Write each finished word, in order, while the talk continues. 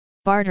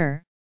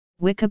Barter,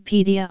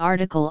 Wikipedia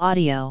article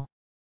audio.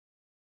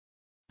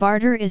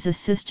 Barter is a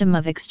system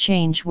of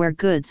exchange where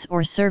goods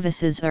or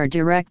services are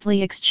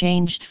directly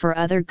exchanged for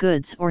other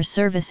goods or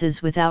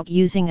services without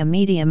using a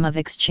medium of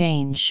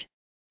exchange,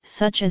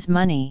 such as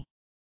money.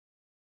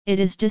 It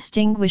is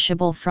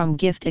distinguishable from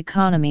gift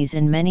economies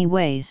in many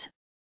ways.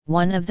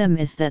 One of them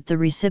is that the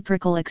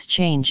reciprocal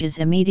exchange is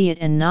immediate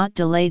and not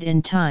delayed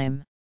in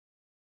time.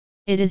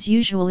 It is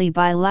usually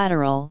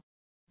bilateral,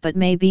 but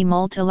may be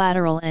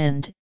multilateral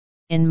and,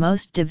 in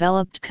most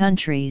developed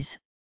countries,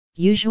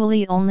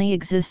 usually only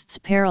exists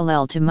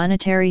parallel to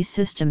monetary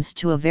systems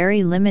to a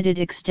very limited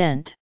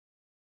extent.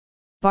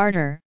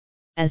 Barter,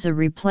 as a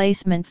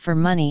replacement for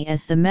money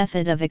as the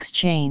method of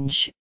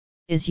exchange,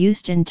 is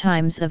used in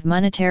times of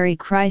monetary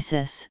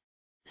crisis,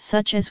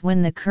 such as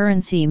when the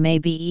currency may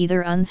be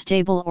either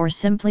unstable or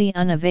simply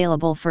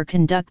unavailable for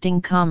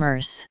conducting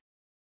commerce.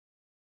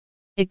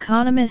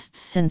 Economists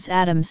since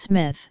Adam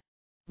Smith,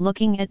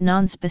 looking at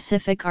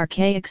non-specific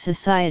archaic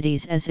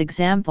societies as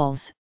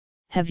examples,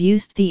 have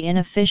used the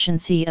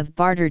inefficiency of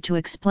barter to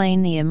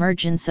explain the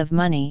emergence of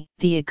money,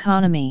 the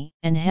economy,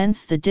 and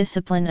hence the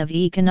discipline of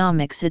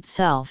economics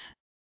itself.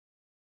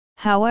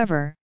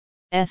 However,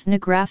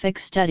 ethnographic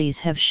studies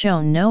have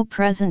shown no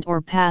present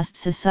or past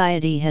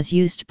society has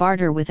used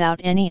barter without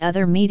any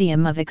other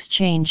medium of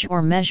exchange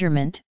or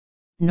measurement,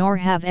 nor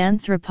have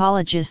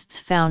anthropologists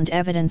found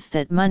evidence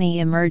that money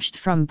emerged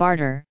from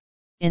barter,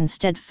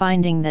 instead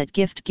finding that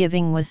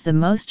gift-giving was the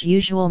most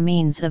usual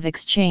means of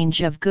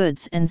exchange of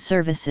goods and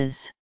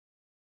services.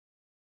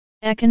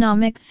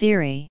 Economic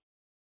theory.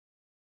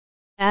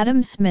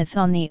 Adam Smith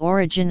on the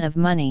origin of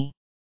money.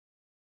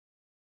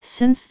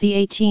 Since the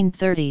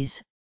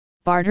 1830s,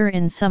 barter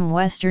in some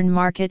Western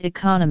market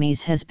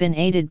economies has been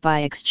aided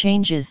by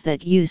exchanges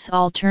that use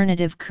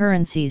alternative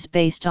currencies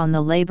based on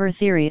the labor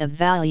theory of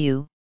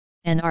value,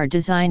 and are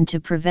designed to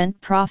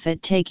prevent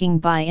profit-taking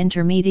by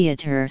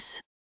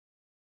intermediaries.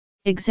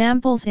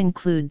 Examples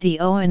include the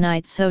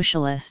Owenite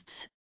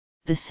Socialists,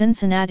 the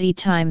Cincinnati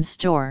Time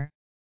Store,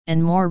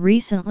 and more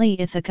recently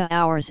Ithaca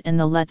Hours and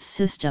the Letts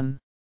system.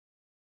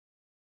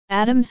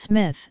 Adam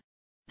Smith,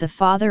 the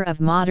father of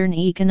modern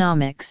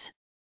economics,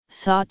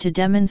 sought to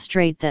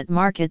demonstrate that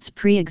markets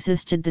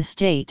pre-existed the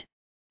state,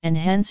 and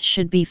hence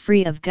should be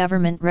free of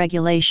government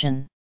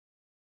regulation.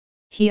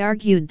 He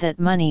argued that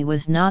money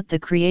was not the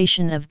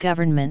creation of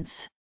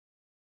governments.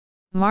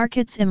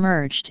 Markets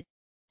emerged,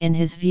 in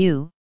his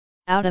view,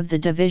 out of the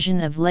division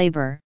of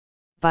labor,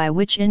 by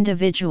which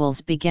individuals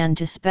began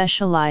to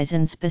specialize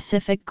in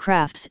specific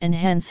crafts and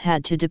hence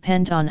had to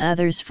depend on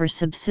others for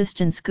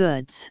subsistence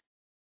goods.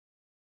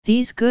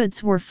 These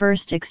goods were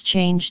first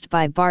exchanged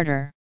by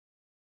barter.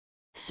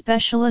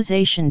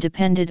 Specialization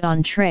depended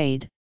on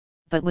trade,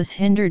 but was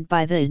hindered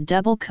by the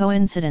double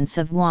coincidence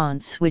of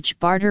wants which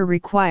barter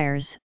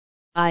requires,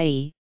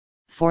 i.e.,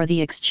 for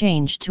the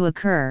exchange to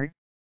occur,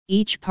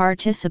 each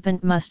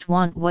participant must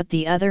want what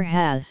the other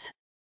has.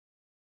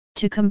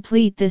 To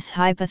complete this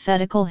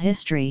hypothetical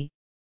history,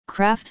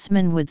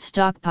 craftsmen would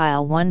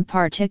stockpile one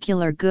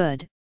particular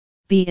good,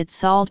 be it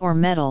salt or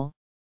metal,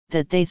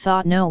 that they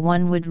thought no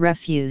one would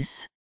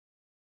refuse.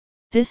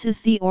 This is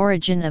the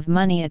origin of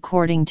money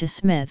according to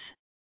Smith.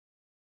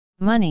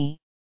 Money,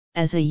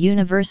 as a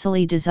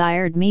universally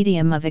desired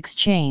medium of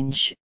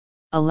exchange,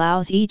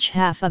 allows each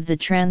half of the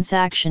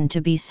transaction to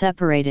be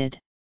separated.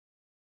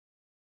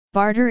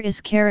 Barter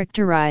is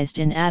characterized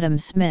in Adam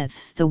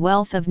Smith's The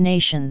Wealth of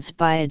Nations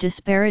by a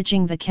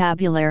disparaging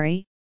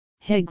vocabulary,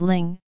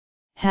 higgling,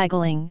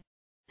 haggling,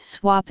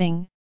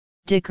 swapping,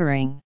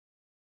 dickering.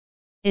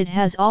 It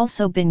has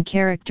also been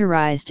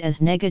characterized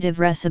as negative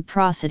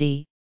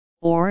reciprocity,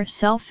 or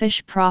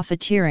selfish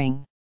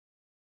profiteering.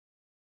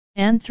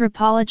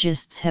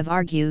 Anthropologists have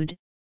argued,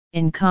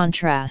 in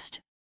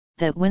contrast,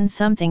 that when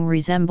something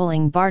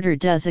resembling barter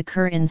does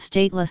occur in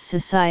stateless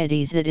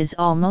societies it is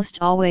almost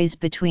always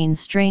between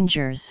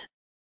strangers.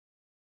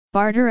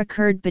 Barter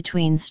occurred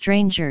between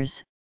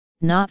strangers,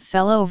 not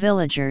fellow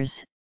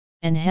villagers,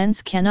 and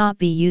hence cannot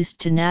be used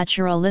to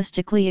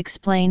naturalistically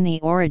explain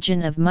the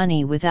origin of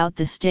money without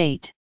the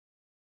state.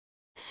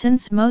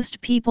 Since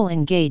most people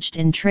engaged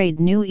in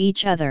trade knew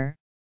each other,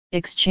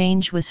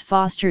 exchange was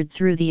fostered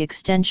through the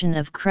extension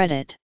of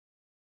credit.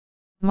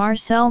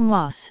 Marcel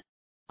Mauss,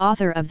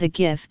 author of The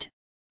Gift,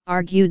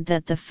 argued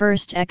that the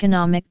first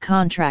economic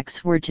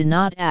contracts were to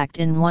not act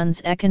in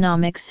one's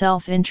economic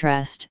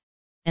self-interest,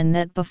 and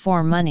that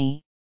before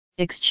money,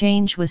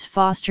 exchange was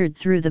fostered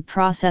through the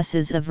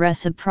processes of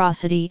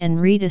reciprocity and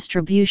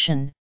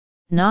redistribution,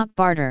 not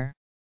barter.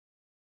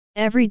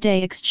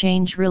 Everyday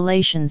exchange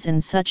relations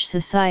in such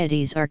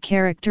societies are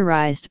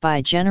characterized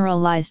by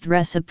generalized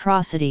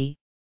reciprocity,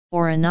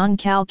 or a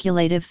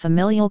non-calculative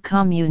familial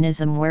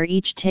communism where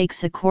each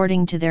takes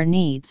according to their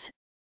needs,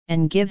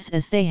 and gives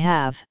as they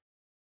have.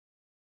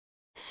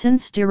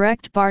 Since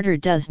direct barter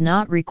does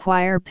not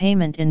require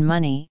payment in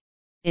money,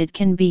 it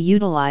can be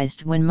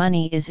utilized when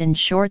money is in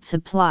short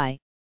supply,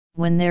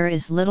 when there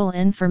is little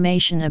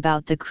information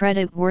about the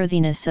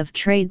creditworthiness of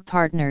trade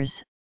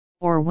partners,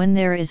 or when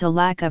there is a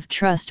lack of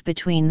trust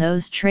between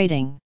those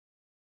trading.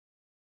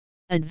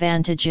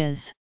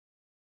 Advantages.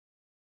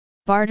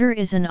 Barter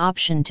is an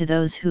option to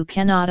those who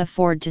cannot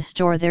afford to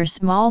store their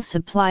small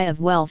supply of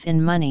wealth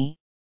in money,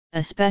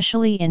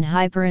 especially in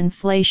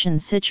hyperinflation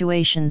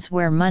situations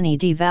where money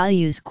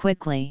devalues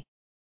quickly.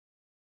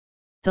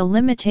 The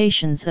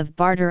limitations of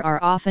barter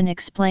are often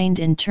explained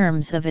in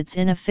terms of its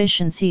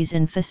inefficiencies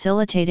in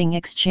facilitating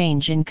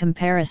exchange in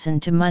comparison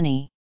to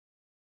money.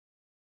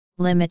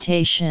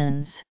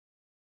 Limitations.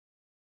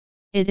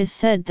 It is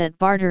said that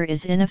barter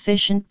is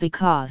inefficient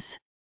because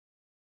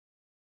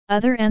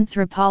other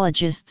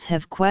anthropologists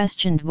have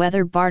questioned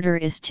whether barter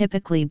is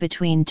typically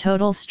between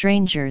total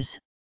strangers,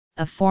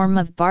 a form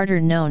of barter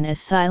known as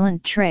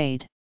silent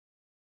trade.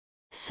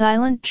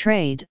 Silent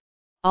trade,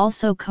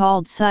 also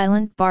called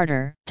silent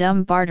barter,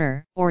 dumb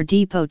barter, or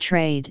depot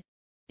trade,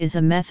 is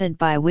a method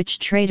by which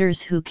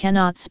traders who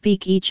cannot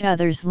speak each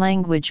other's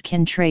language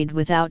can trade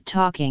without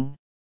talking.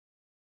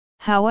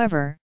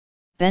 However,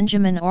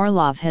 Benjamin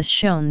Orlov has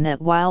shown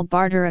that while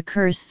barter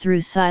occurs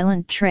through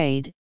silent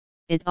trade,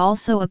 it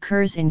also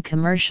occurs in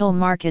commercial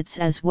markets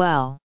as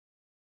well.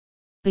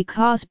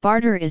 Because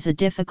barter is a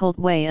difficult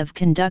way of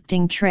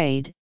conducting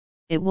trade,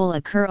 it will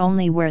occur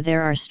only where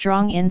there are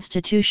strong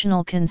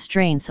institutional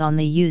constraints on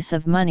the use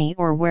of money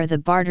or where the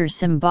barter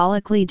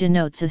symbolically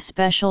denotes a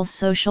special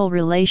social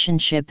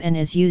relationship and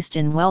is used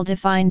in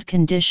well-defined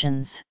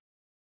conditions.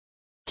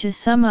 To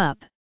sum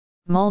up,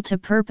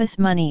 multipurpose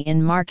money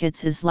in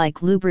markets is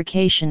like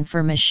lubrication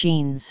for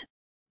machines,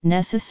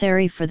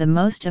 necessary for the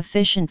most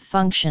efficient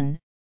function,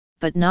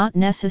 but not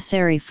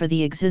necessary for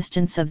the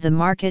existence of the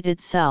market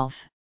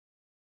itself.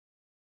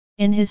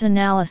 In his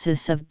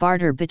analysis of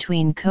barter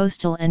between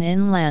coastal and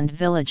inland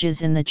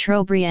villages in the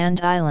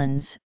Trobriand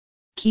Islands,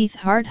 Keith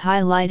Hart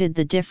highlighted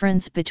the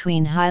difference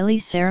between highly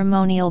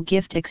ceremonial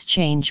gift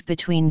exchange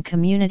between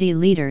community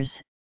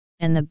leaders,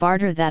 and the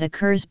barter that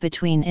occurs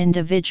between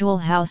individual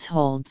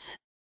households.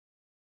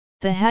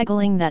 The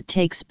haggling that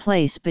takes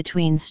place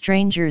between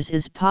strangers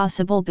is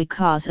possible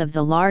because of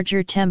the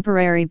larger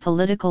temporary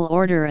political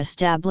order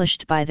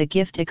established by the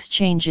gift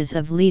exchanges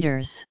of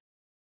leaders.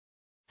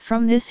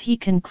 From this he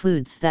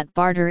concludes that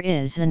barter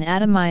is an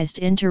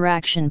atomized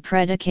interaction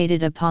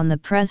predicated upon the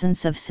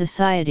presence of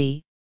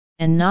society,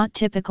 and not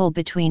typical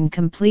between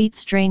complete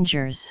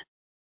strangers.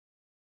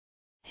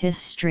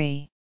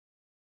 History.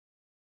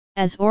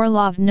 As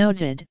Orlov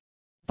noted,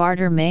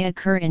 barter may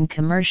occur in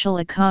commercial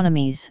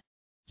economies,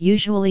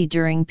 usually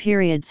during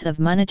periods of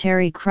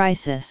monetary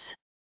crisis.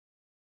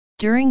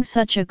 During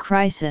such a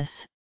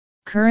crisis,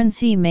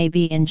 currency may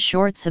be in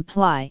short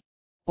supply,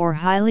 or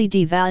highly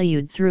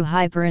devalued through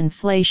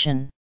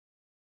hyperinflation.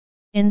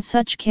 In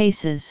such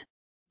cases,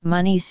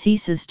 money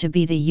ceases to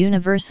be the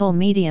universal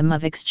medium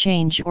of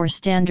exchange or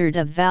standard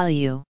of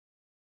value.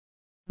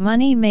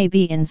 Money may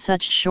be in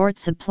such short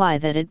supply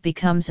that it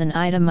becomes an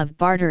item of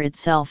barter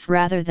itself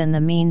rather than the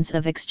means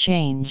of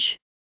exchange.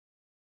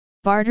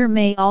 Barter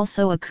may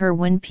also occur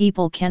when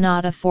people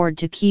cannot afford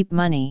to keep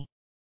money.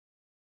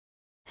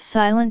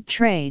 Silent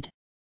trade.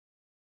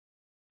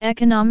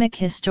 Economic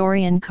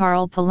historian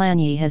Karl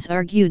Polanyi has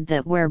argued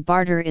that where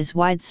barter is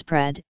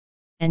widespread,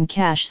 and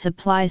cash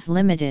supplies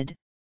limited,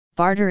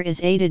 barter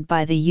is aided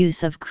by the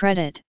use of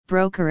credit,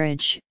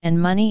 brokerage, and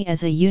money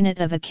as a unit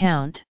of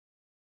account.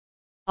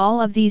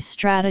 All of these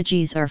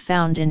strategies are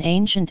found in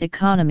ancient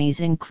economies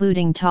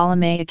including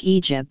Ptolemaic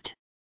Egypt.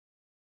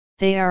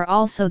 They are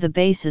also the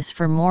basis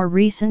for more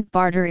recent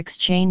barter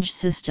exchange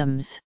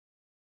systems.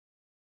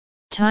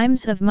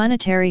 Times of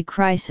monetary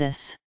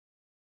crisis.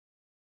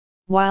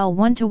 While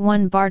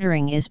one-to-one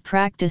bartering is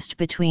practiced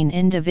between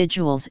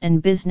individuals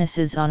and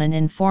businesses on an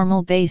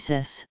informal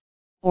basis,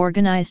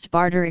 organized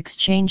barter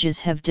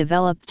exchanges have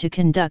developed to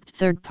conduct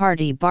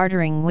third-party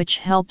bartering, which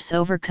helps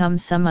overcome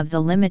some of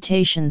the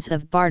limitations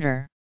of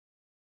barter.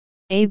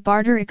 A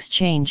barter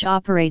exchange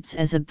operates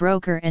as a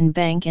broker and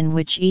bank in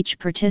which each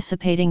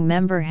participating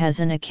member has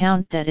an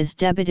account that is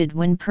debited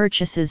when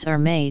purchases are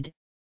made,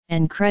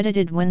 and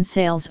credited when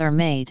sales are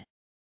made.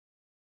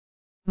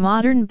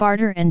 Modern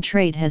barter and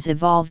trade has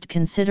evolved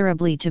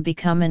considerably to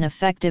become an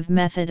effective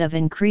method of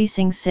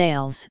increasing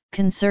sales,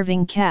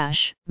 conserving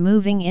cash,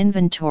 moving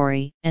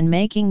inventory, and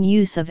making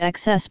use of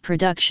excess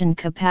production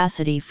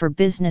capacity for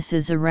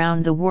businesses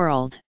around the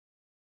world.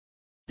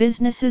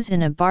 Businesses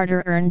in a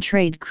barter earn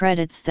trade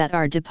credits that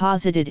are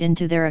deposited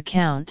into their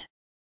account.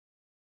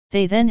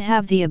 They then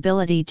have the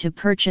ability to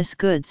purchase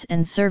goods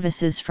and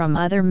services from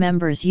other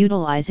members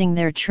utilizing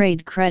their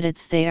trade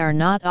credits they are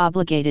not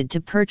obligated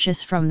to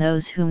purchase from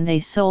those whom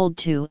they sold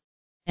to,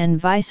 and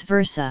vice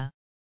versa.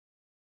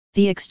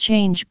 The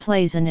exchange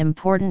plays an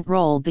important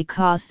role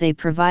because they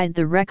provide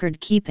the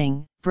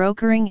record-keeping,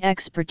 brokering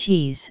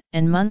expertise,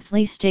 and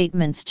monthly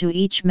statements to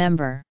each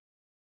member.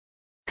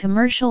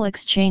 Commercial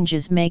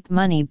exchanges make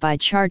money by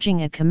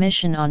charging a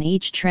commission on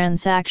each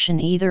transaction,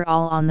 either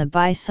all on the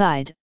buy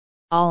side,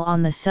 all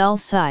on the sell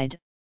side,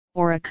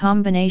 or a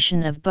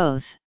combination of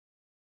both.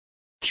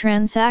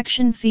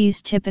 Transaction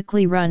fees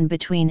typically run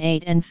between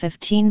 8 and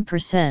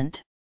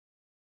 15%.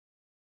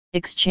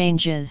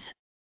 Exchanges.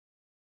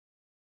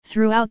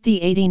 Throughout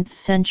the 18th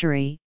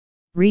century,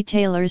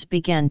 retailers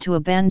began to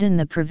abandon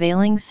the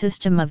prevailing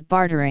system of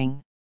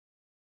bartering.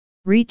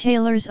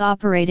 Retailers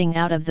operating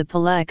out of the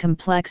Palais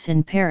Complex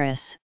in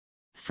Paris,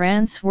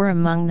 France were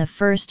among the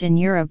first in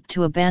Europe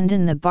to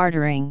abandon the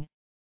bartering,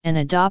 and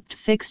adopt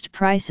fixed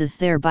prices,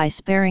 thereby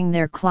sparing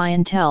their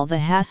clientele the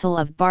hassle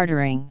of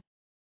bartering.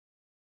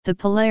 The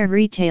Palais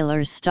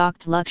retailers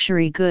stocked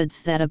luxury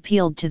goods that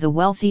appealed to the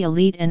wealthy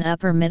elite and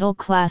upper middle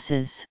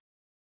classes.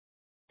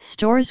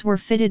 Stores were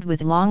fitted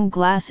with long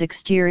glass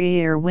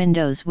exterior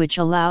windows which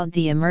allowed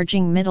the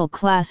emerging middle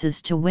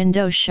classes to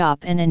window shop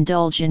and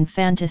indulge in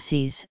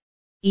fantasies,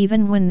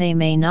 even when they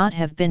may not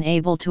have been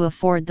able to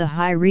afford the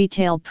high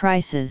retail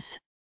prices.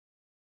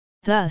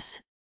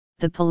 Thus,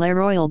 the Palais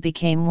Royal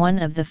became one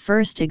of the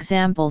first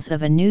examples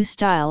of a new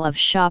style of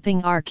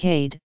shopping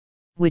arcade,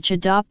 which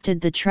adopted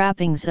the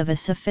trappings of a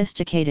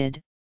sophisticated,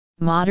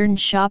 modern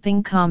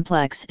shopping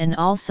complex and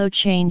also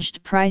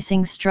changed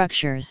pricing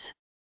structures.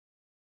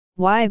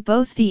 Why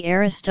both the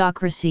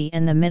aristocracy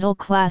and the middle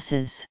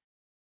classes?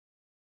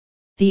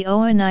 The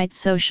Owenite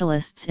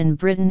socialists in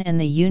Britain and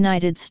the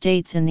United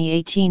States in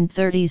the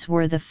 1830s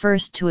were the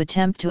first to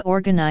attempt to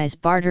organize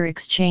barter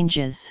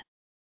exchanges.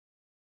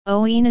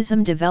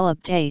 Owenism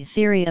developed a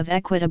theory of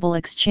equitable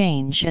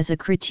exchange as a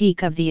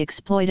critique of the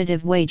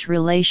exploitative wage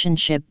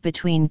relationship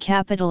between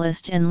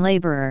capitalist and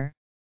laborer,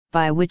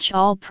 by which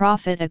all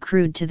profit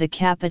accrued to the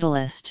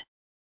capitalist.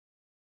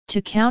 To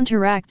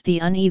counteract the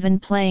uneven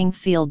playing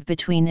field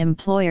between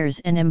employers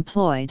and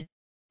employed,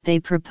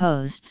 they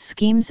proposed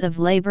schemes of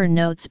labor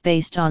notes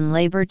based on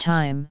labor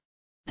time,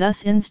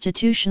 thus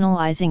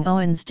institutionalizing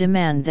Owen's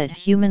demand that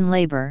human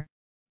labor,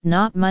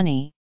 not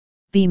money,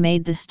 be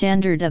made the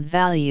standard of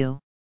value.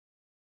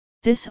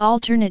 This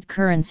alternate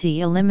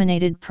currency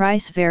eliminated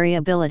price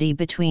variability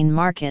between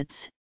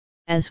markets,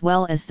 as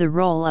well as the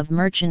role of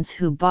merchants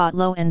who bought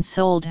low and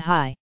sold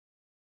high.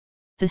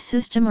 The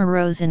system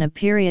arose in a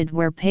period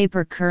where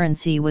paper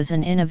currency was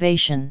an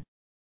innovation.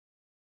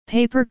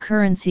 Paper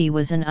currency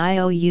was an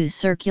IOU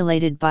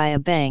circulated by a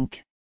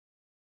bank.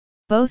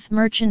 Both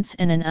merchants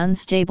and an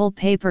unstable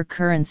paper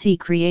currency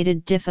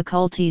created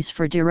difficulties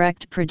for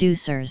direct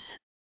producers.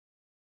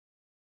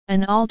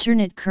 An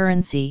alternate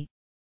currency,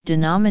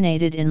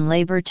 denominated in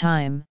labor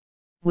time,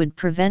 would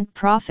prevent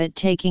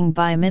profit-taking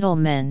by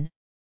middlemen.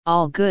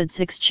 All goods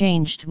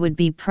exchanged would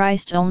be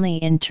priced only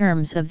in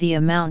terms of the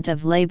amount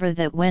of labor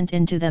that went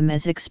into them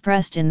as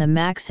expressed in the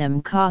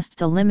maxim cost,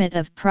 the limit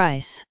of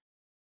price.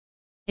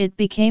 It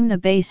became the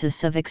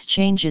basis of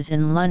exchanges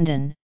in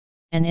London,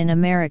 and in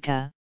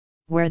America,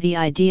 where the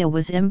idea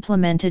was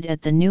implemented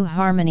at the New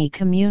Harmony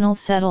communal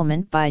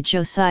settlement by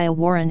Josiah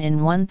Warren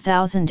in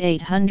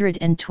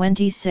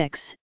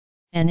 1826,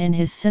 and in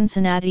his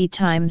Cincinnati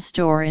Times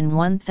store in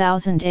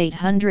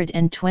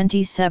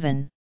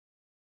 1827.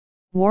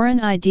 Warren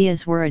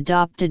ideas were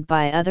adopted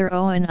by other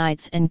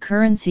Owenites and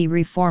currency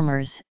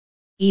reformers,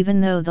 even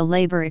though the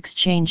labor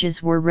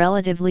exchanges were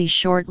relatively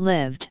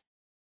short-lived.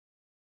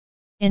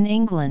 In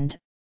England,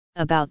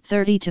 about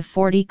 30 to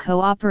 40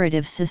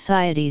 cooperative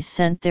societies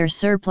sent their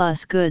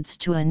surplus goods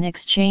to an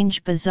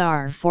exchange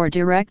bazaar for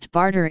direct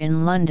barter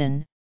in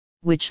London,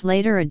 which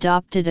later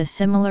adopted a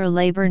similar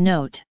labor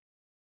note.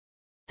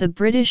 The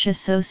British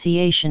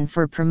Association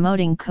for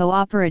Promoting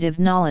Cooperative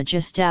Knowledge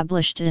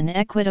established an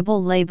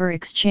equitable labor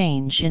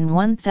exchange in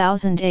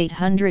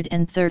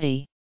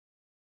 1830.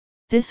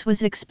 This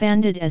was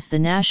expanded as the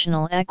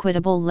National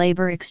Equitable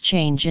Labor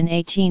Exchange in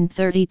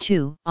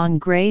 1832 on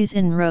Gray's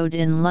Inn Road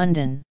in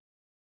London.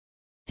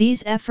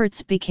 These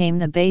efforts became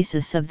the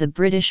basis of the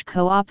British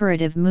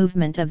cooperative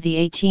movement of the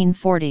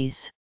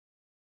 1840s.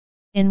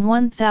 In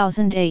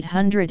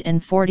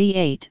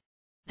 1848,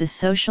 the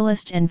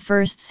socialist and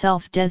first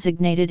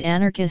self-designated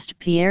anarchist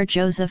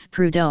Pierre-Joseph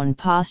Proudhon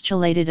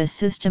postulated a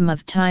system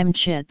of time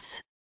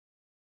chits.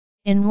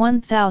 In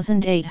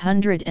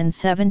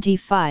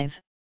 1875,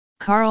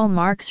 Karl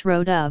Marx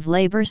wrote of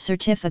labor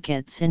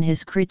certificates in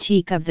his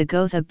critique of the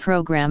Gotha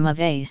program of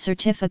a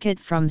certificate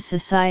from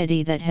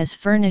society that has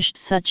furnished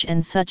such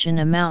and such an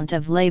amount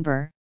of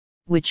labor,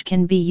 which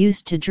can be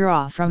used to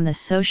draw from the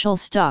social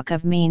stock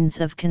of means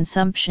of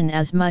consumption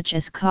as much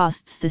as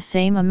costs the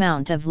same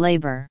amount of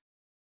labor.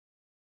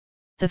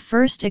 The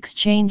first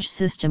exchange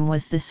system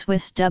was the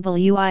Swiss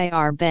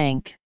WIR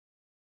Bank.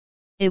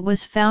 It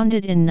was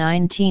founded in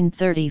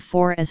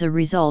 1934 as a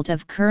result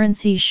of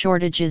currency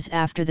shortages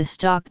after the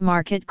stock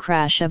market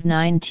crash of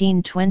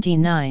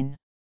 1929.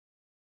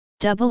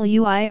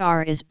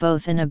 WIR is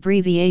both an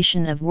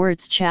abbreviation of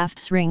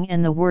Wirtschaftsring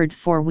and the word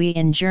for we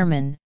in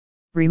German,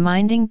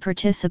 reminding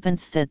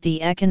participants that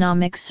the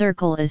economic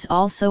circle is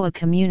also a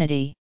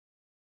community.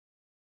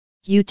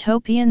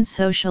 Utopian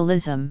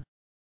socialism.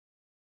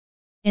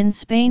 In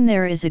Spain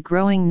there is a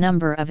growing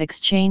number of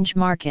exchange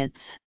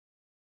markets.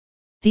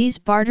 These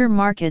barter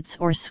markets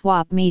or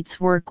swap meets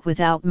work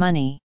without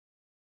money.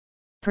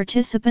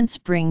 Participants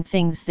bring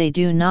things they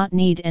do not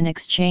need and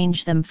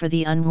exchange them for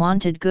the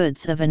unwanted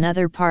goods of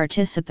another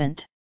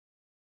participant.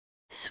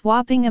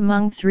 Swapping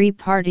among three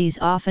parties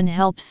often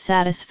helps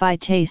satisfy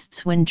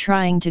tastes when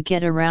trying to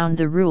get around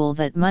the rule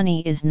that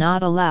money is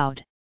not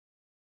allowed.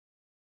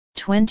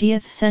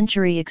 20th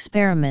century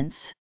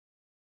experiments.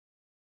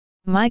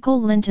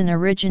 Michael Linton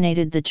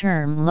originated the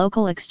term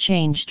local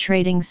exchange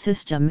trading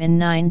system in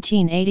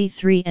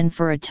 1983 and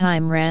for a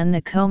time ran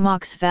the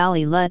Comox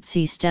Valley Let's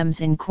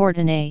Systems in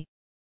Courtenay,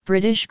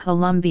 British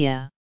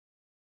Columbia.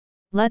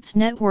 Let's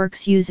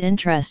networks use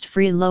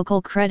interest-free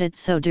local credit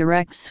so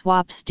direct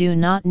swaps do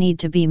not need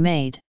to be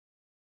made.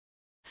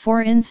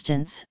 For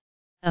instance,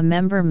 a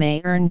member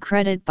may earn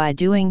credit by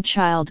doing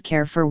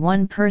childcare for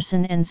one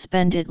person and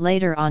spend it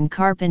later on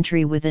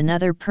carpentry with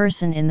another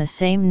person in the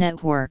same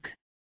network.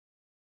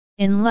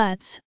 In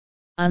Let's,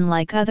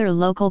 unlike other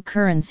local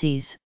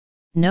currencies,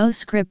 no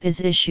scrip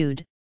is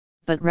issued,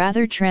 but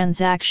rather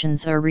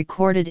transactions are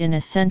recorded in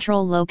a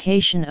central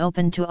location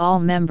open to all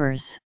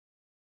members.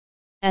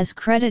 As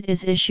credit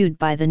is issued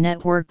by the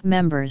network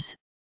members,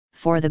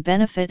 for the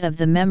benefit of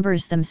the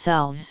members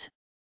themselves,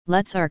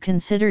 Let's are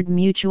considered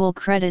mutual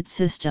credit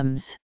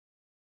systems.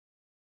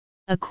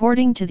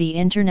 According to the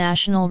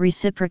International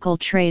Reciprocal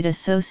Trade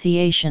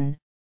Association,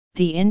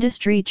 the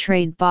industry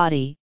trade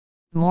body,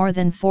 more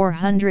than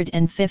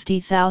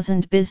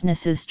 450,000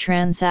 businesses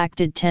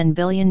transacted $10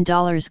 billion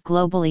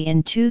globally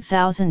in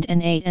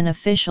 2008 and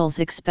officials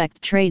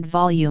expect trade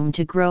volume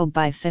to grow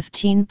by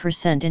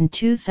 15% in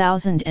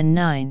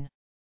 2009.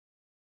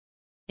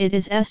 It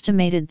is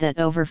estimated that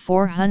over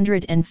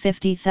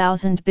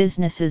 450,000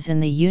 businesses in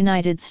the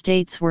United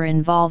States were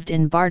involved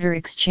in barter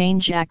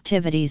exchange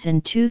activities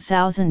in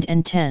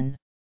 2010.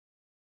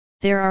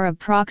 There are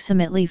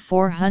approximately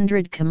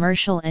 400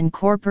 commercial and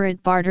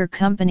corporate barter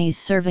companies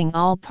serving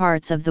all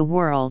parts of the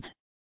world.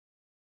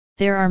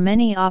 There are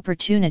many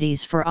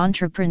opportunities for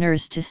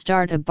entrepreneurs to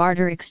start a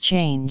barter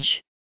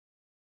exchange.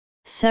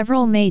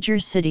 Several major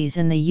cities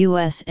in the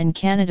US and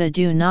Canada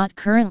do not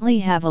currently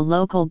have a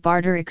local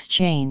barter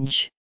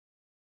exchange.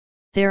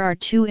 There are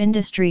two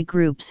industry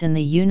groups in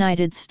the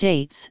United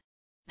States,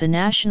 the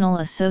National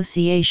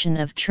Association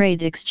of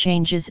Trade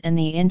Exchanges and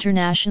the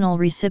International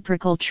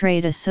Reciprocal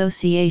Trade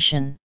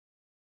Association.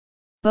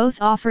 Both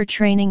offer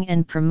training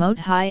and promote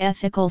high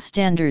ethical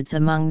standards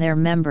among their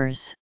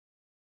members.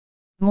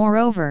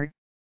 Moreover,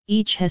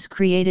 each has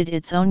created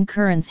its own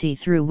currency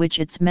through which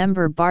its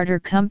member barter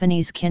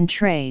companies can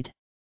trade.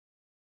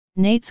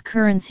 NATE's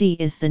currency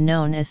is the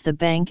known as the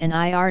bank and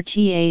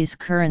IRTA's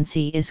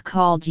currency is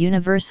called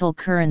universal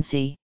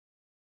currency.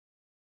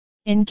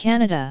 In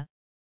Canada,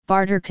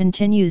 barter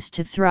continues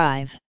to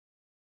thrive.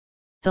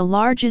 The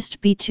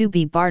largest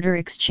B2B barter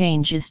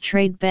exchange is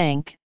Trade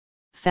Bank,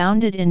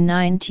 founded in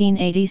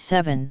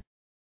 1987.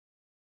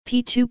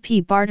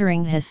 P2P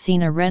bartering has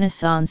seen a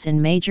renaissance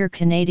in major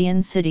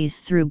Canadian cities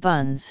through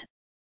Buns,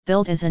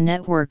 built as a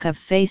network of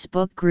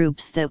Facebook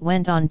groups that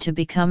went on to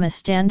become a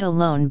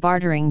standalone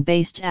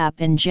bartering-based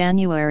app in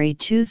January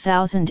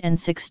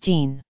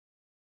 2016.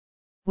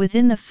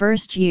 Within the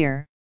first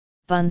year,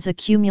 Buns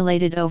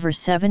accumulated over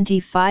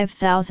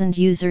 75,000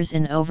 users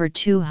in over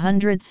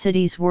 200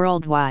 cities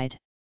worldwide.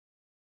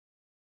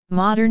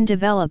 Modern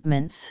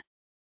developments.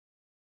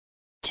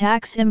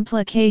 Tax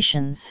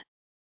implications.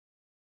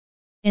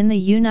 In the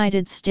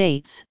United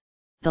States,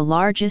 the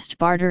largest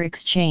barter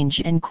exchange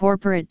and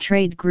corporate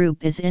trade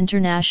group is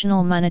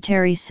International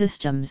Monetary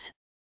Systems,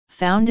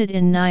 founded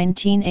in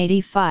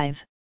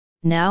 1985,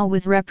 now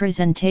with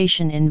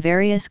representation in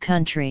various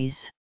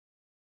countries.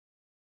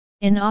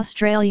 In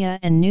Australia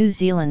and New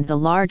Zealand, the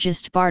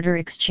largest barter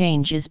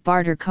exchange is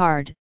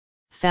Bartercard,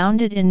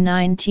 founded in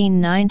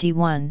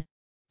 1991,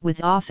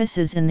 with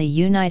offices in the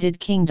United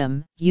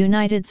Kingdom,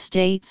 United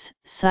States,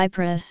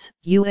 Cyprus,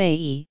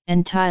 UAE,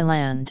 and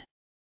Thailand.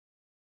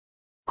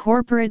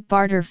 Corporate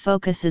barter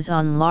focuses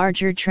on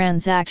larger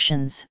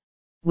transactions,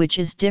 which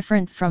is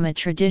different from a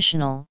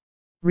traditional,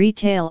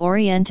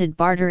 retail-oriented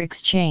barter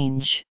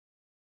exchange.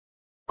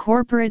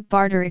 Corporate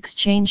barter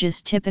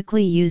exchanges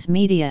typically use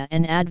media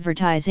and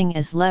advertising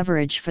as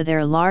leverage for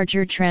their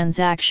larger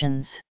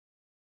transactions.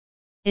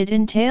 It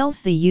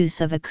entails the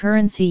use of a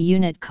currency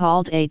unit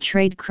called a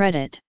trade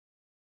credit.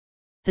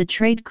 The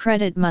trade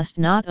credit must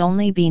not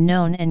only be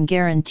known and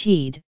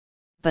guaranteed,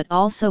 but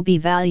also be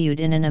valued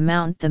in an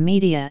amount the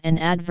media and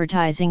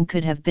advertising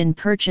could have been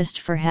purchased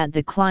for had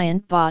the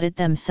client bought it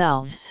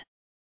themselves.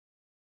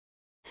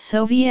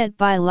 Soviet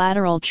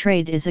bilateral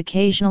trade is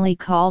occasionally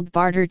called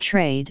barter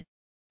trade,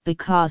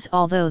 because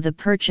although the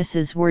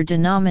purchases were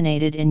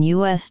denominated in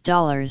US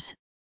dollars,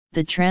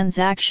 the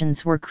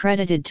transactions were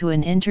credited to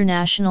an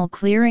international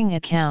clearing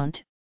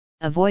account,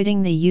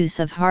 avoiding the use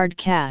of hard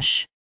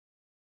cash.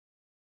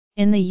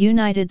 In the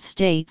United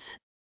States,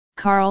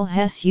 Carl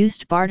Hess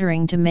used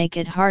bartering to make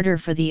it harder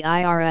for the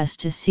IRS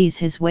to seize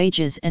his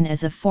wages and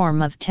as a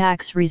form of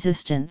tax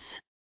resistance.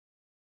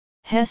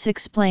 Hess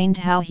explained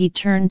how he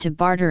turned to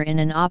barter in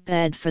an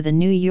op-ed for the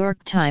New York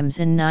Times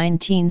in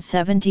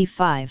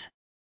 1975.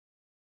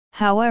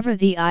 However,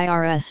 the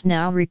IRS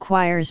now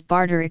requires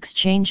barter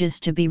exchanges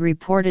to be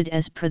reported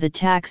as per the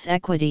Tax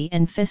Equity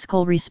and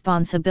Fiscal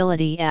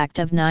Responsibility Act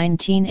of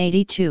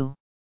 1982.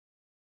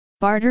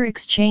 Barter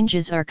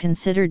exchanges are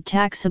considered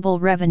taxable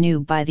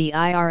revenue by the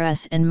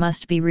IRS and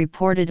must be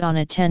reported on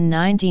a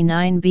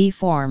 1099-B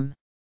form.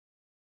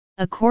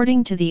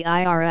 According to the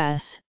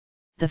IRS,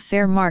 the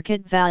fair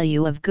market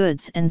value of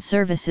goods and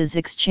services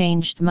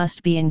exchanged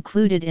must be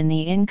included in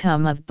the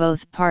income of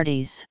both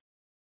parties.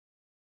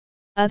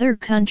 Other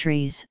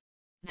countries,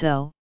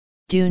 though,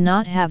 do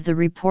not have the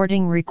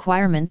reporting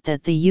requirement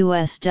that the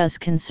U.S. does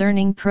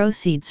concerning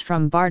proceeds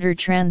from barter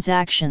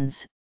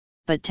transactions,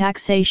 but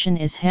taxation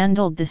is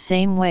handled the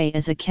same way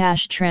as a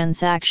cash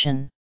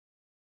transaction.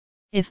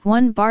 If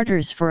one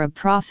barters for a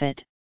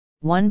profit,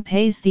 one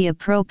pays the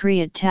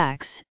appropriate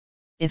tax.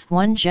 If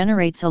one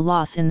generates a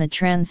loss in the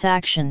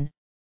transaction,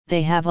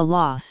 they have a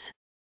loss.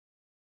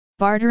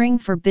 Bartering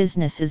for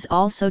business is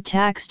also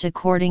taxed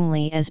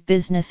accordingly as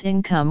business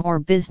income or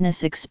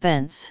business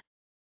expense.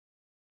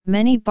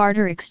 Many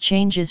barter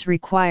exchanges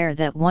require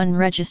that one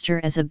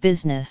register as a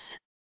business.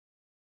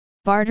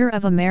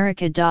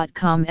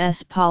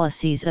 BarterOfAmerica.com's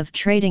policies of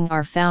trading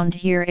are found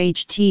here.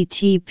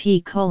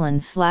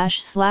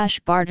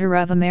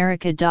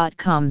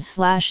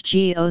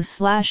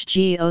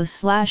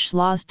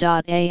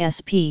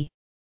 http://barterofamerica.com/go/laws.asp